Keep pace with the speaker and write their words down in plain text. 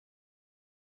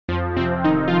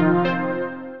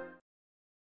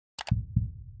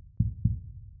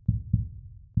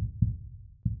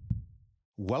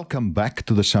Welcome back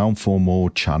to the Sound for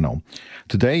More channel.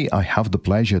 Today I have the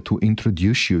pleasure to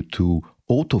introduce you to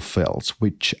autofills,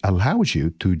 which allows you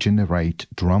to generate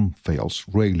drum fills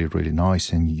really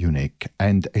nice and unique,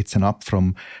 and it's an app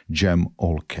from Cem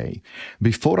Olcay.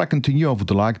 Before I continue, I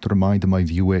would like to remind my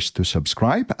viewers to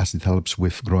subscribe, as it helps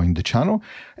with growing the channel,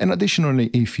 and additionally,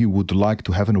 if you would like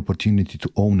to have an opportunity to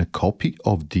own a copy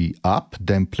of the app,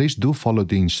 then please do follow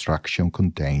the instruction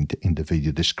contained in the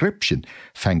video description.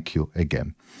 Thank you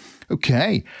again.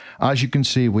 Okay, as you can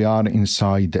see, we are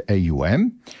inside the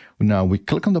AUM. Now we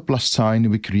click on the plus sign,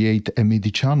 we create a Midi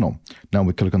channel. Now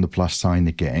we click on the plus sign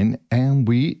again and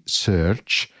we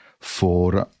search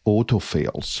for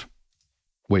autofills,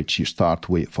 which you start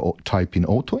with, type in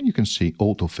auto and you can see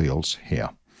autofills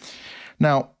here.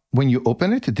 Now, when you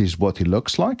open it, this is what it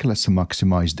looks like. Let's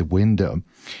maximize the window.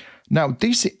 Now,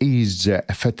 this is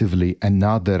effectively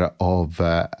another of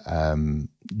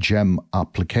Cem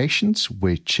applications,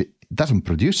 which doesn't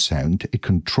produce sound, it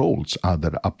controls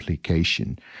other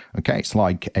application. Okay, it's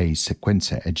like a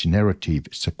sequencer, a generative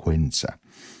sequencer.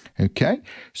 Okay,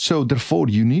 so therefore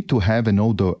you need to have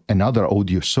another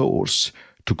audio source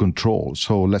to control.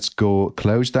 So let's go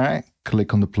close that,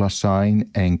 click on the plus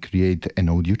sign and create an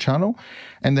audio channel,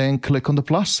 and then click on the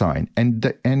plus sign.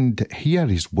 And here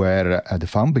is where the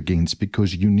fun begins,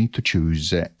 because you need to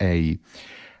choose a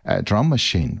drum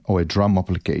machine or a drum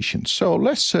application. So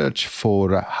let's search for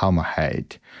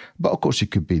Hammerhead. But of course, it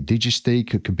could be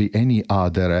Digistick, it could be any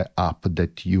other app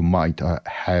that you might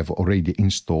have already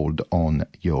installed on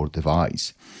your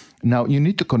device. Now, you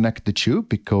need to connect the two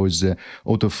because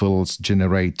autofills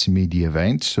generate Midi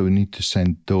events. So you need to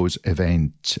send those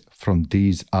events from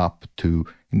this app to,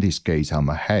 in this case,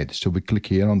 Hammerhead. So we click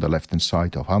here on the left-hand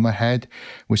side of Hammerhead.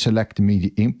 We select Midi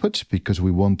input because we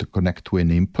want to connect to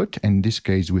an input. And in this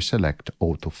case, we select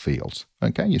autofills.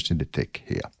 Okay, you see the tick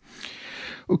here.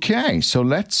 Okay, so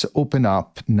let's open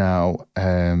up now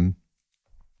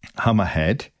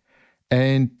Hammerhead.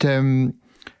 And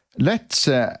let's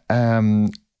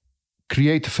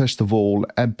create, first of all,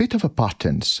 a bit of a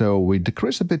pattern. So we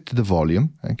decrease a bit the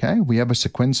volume, okay? We have a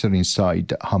sequencer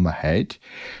inside Hammerhead.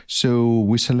 So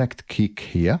we select kick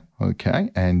here, okay?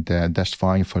 And that's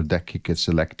fine for that kick it's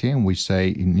selected. And we say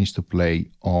it needs to play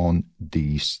on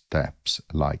these steps,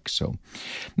 like so.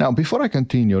 Now, before I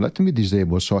continue, let me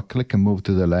disable. So I click and move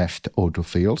to the left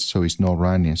autofills, so it's not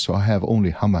running. So I have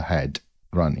only Hammerhead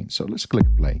running. So let's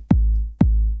click play.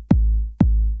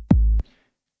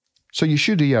 So you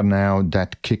should hear now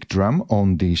that kick drum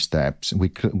on these steps. We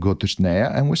go to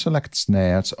snare and we select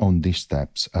snares on these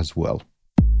steps as well.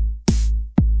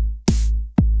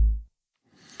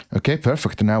 Okay,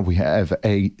 perfect. Now we have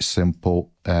a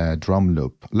simple drum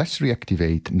loop. Let's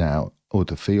reactivate now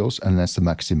autofills and let's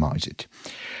maximize it.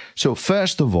 So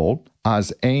first of all,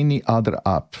 as any other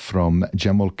app from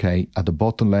Cem Olcay, at the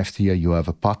bottom left here, you have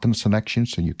a pattern selection,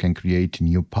 so you can create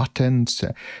new patterns,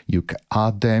 you can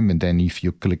add them, and then if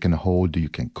you click and hold, you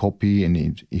can copy,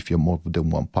 and if you're more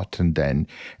than one pattern, then,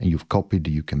 and you've copied,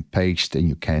 you can paste, and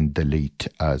you can delete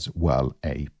as well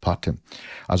a pattern.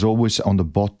 As always, on the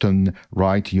bottom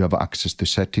right, you have access to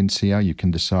settings here. You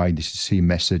can decide this is C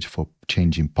message for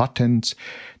changing patterns,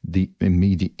 the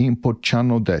Midi input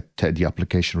channel that the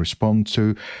application responds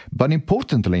to. But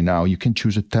importantly now, you can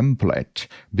choose a template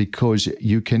because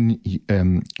you can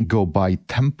go by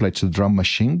templates, the drum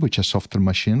machine, which is a software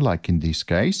machine, like in this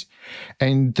case.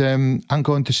 And I'm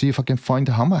going to see if I can find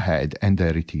a Hammerhead, and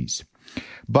there it is.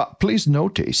 But please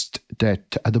notice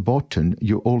that at the bottom,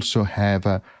 you also have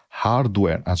a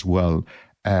hardware as well,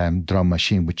 drum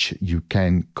machine, which you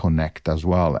can connect as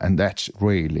well. And that's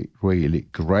really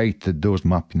great that those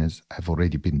mappings have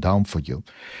already been done for you.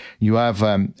 You have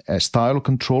a style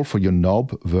control for your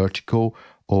knob, vertical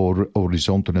or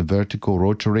horizontal and vertical,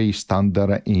 rotary,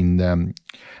 standard in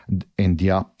the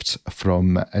apps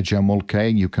from Cem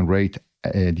Olcay. You can rate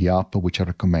the app, which I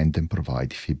recommend, and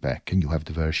provide feedback. And you have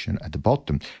the version at the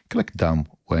bottom. Click done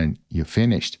when you're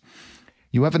finished.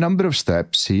 You have a number of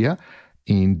steps here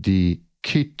in the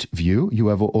kit view. You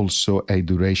have also a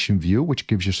duration view, which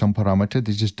gives you some parameter.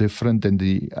 This is different than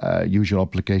the usual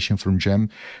application from Cem.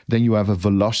 Then you have a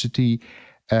velocity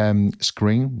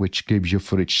screen, which gives you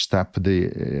for each step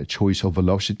the choice of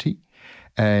velocity.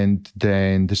 And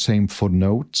then the same for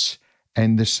notes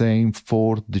and the same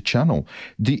for the channel.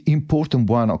 The important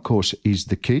one, of course, is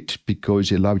the kit,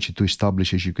 because it allows you to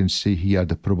establish, as you can see here,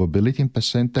 the probability and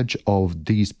percentage of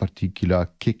this particular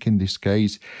kick, in this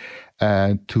case,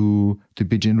 to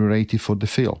be generated for the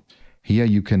fill. Here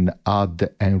you can add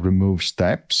and remove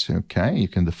steps, okay? You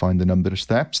can define the number of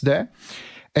steps there.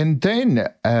 And then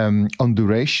on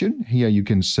duration, here you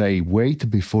can say wait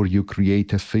before you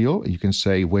create a fill. You can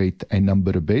say wait a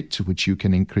number of bits, which you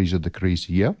can increase or decrease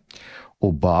here,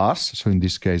 or bars. So in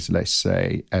this case, let's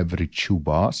say every 2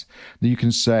 bars. Then you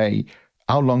can say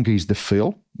how long is the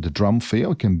fill, the drum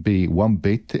fill. It can be 1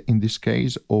 bit in this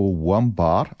case, or 1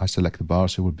 bar. I select the bar,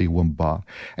 so it will be 1 bar.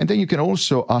 And then you can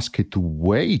also ask it to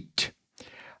wait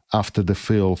after the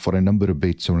fill for a number of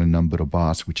bits or a number of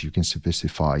bars, which you can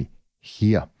specify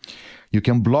here. You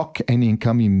can block any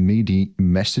incoming Midi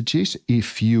messages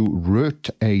if you route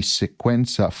a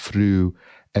sequencer through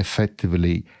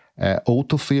effectively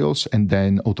autofills, and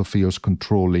then autofills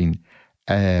controlling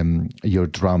your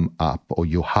drum app or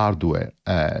your hardware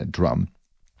drum.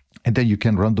 And then you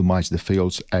can randomize the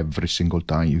fills every single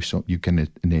time, so you can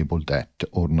enable that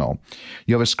or no.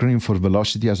 You have a screen for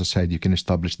velocity. As I said, you can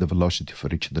establish the velocity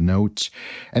for each of the notes.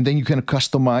 And then you can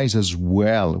customize as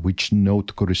well which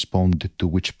note corresponds to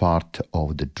which part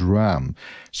of the drum.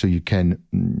 So you can,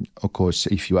 of course,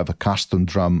 if you have a custom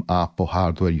drum app or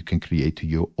hardware, you can create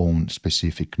your own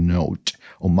specific note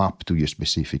or map to your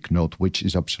specific note, which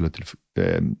is absolutely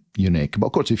unique. But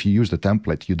of course, if you use the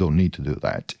template, you don't need to do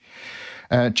that.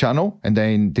 Channel, and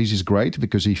then this is great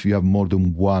because if you have more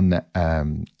than one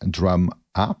drum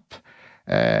app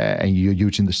and you're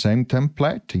using the same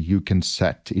template, you can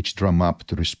set each drum app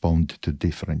to respond to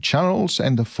different channels,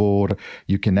 and therefore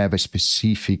you can have a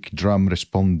specific drum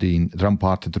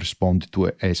part to respond to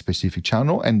a specific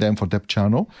channel, and then for that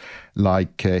channel,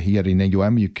 like here in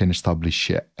AUM, you can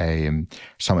establish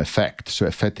some effect. So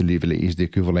effectively is the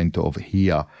equivalent of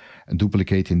here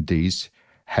duplicating these,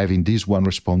 having this one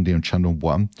responding on channel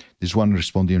 1, this one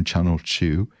responding on channel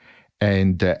 2,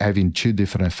 and having 2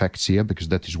 different effects here because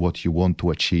that is what you want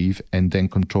to achieve, and then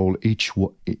control each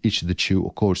of the 2.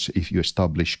 Of course, if you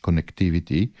establish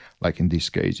connectivity, like in this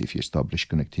case, if you establish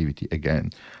connectivity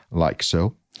again, like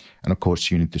so, and of course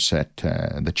you need to set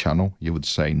the channel. You would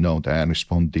say no, I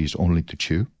respond these only to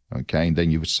 2, okay, and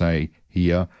then you would say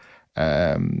here,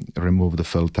 remove the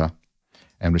filter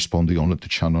and responding only to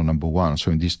channel number 1.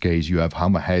 So in this case, you have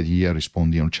hammerhead here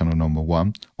responding on channel number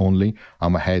 1 only,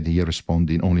 hammerhead here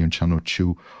responding only on channel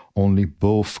 2 only,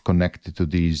 both connected to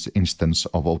this instance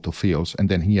of autofills. And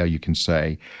then here you can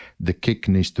say the kick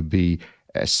needs to be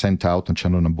sent out on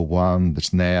channel number 1, the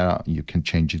snare, you can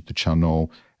change it to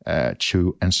channel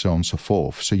 2, and so on and so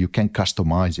forth. So you can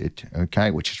customize it, okay,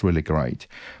 which is really great.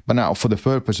 But now, for the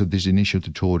purpose of this initial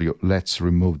tutorial, let's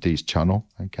remove this channel,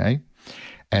 okay?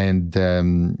 And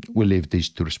we'll leave this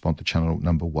to respond to channel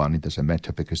number 1. It doesn't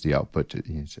matter because the output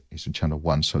is on channel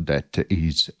 1, so that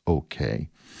is okay.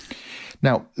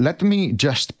 Now, let me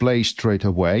just play straight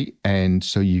away, and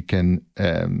so you can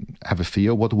have a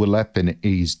feel. What will happen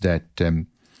is that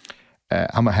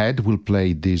hammerhead will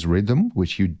play this rhythm,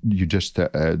 which you just,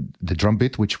 the drum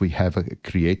bit, which we have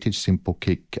created, simple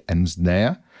kick and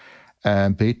snare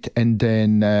bit. And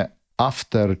then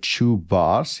after 2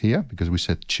 bars here, because we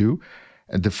said 2,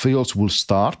 the fills will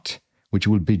start, which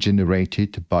will be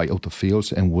generated by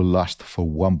autofills and will last for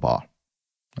 1 bar.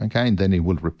 Okay, and then it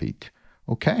will repeat.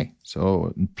 Okay,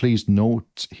 so please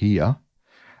note here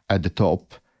at the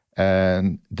top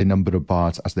the number of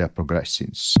bars as they are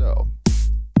progressing. So,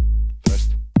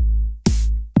 first,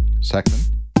 second,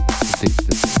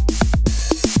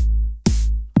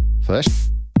 first,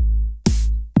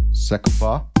 second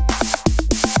bar,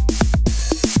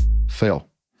 fill.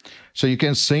 So you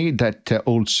can see that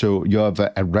also you have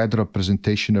a red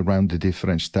representation around the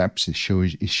different steps. It's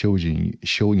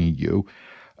showing you,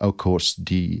 of course,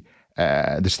 the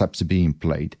steps being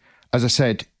played. As I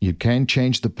said, you can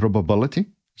change the probability.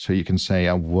 So you can say,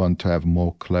 I want to have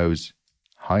more close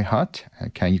hi-hat.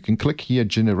 Okay, you can click here,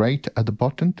 generate at the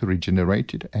bottom to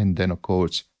regenerate it. And then, of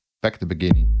course, back to the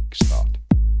beginning, start.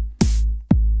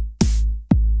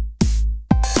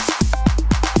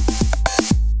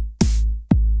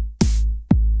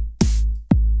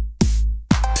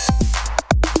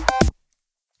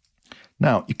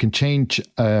 Now, you can change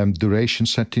duration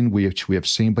setting, which we have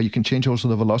seen, but you can change also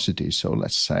the velocity. So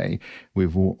let's say we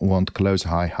want close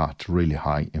hi-hat really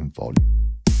high in volume.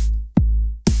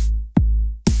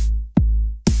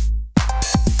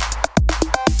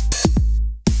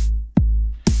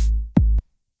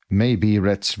 Maybe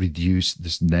let's reduce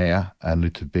the snare a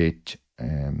little bit,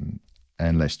 and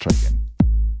let's try again.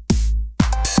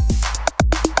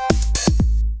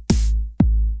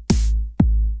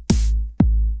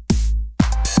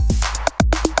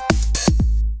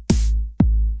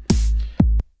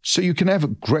 So you can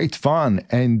have great fun,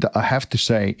 and I have to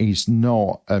say, it's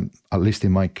not, at least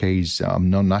in my case,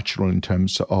 not natural in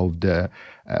terms of the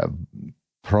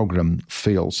program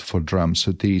fields for drums,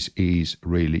 so this is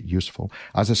really useful.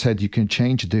 As I said, you can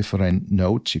change different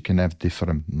notes, you can have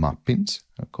different mappings,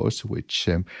 of course, which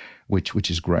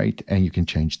is great, and you can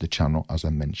change the channel, as I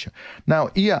mentioned. Now,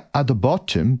 here at the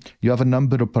bottom, you have a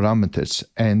number of parameters,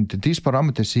 and these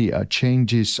parameters here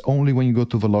changes only when you go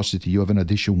to velocity. You have an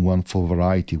additional one for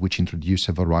variety, which introduces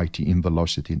a variety in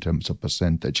velocity in terms of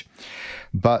percentage.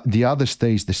 But the other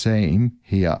stays the same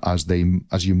here as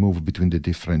you move between the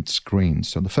different screens.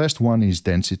 So the first one is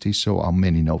density, so how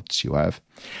many notes you have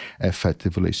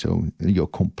effectively, so your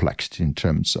complexity in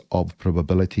terms of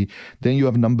probability. Then you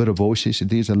have number of voices.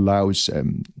 This allows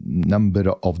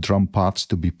number of drum parts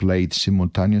to be played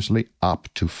simultaneously, up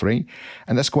to 3.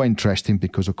 And that's quite interesting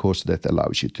because, of course, that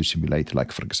allows you to simulate,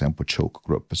 like, for example, choke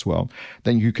group as well.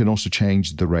 Then you can also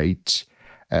change the rates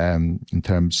in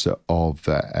terms of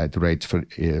the rate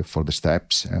for the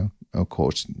steps. Of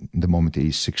course, the moment it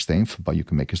is 16th, but you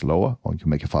can make it slower or you can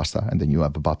make it faster, and then you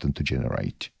have a button to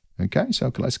generate. Okay,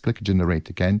 so let's click generate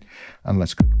again, and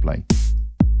let's click play.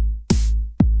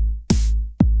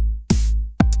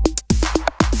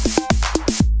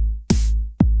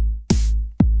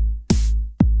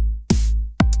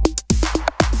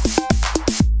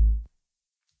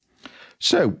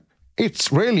 So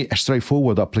it's really a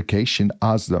straightforward application,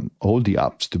 as all the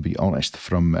apps, to be honest,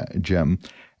 from Cem.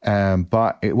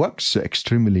 But it works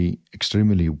extremely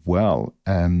well.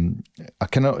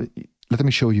 Let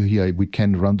me show you here. We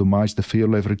can randomize the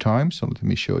field every time. So let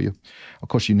me show you. Of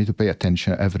course, you need to pay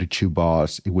attention. Every 2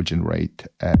 bars, it will generate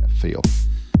a field.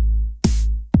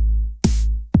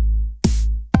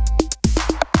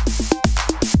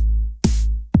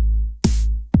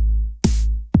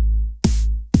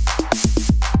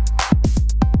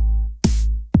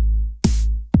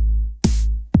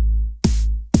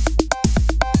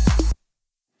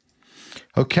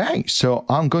 Okay, so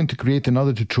I'm going to create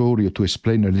another tutorial to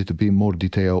explain a little bit more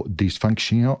detail this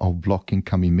function of blocking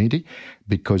coming Midi,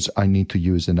 because I need to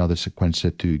use another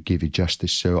sequencer to give it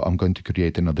justice. So I'm going to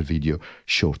create another video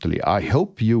shortly. I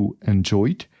hope you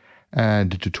enjoyed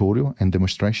the tutorial and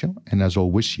demonstration. And as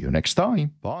always, see you next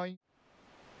time. Bye.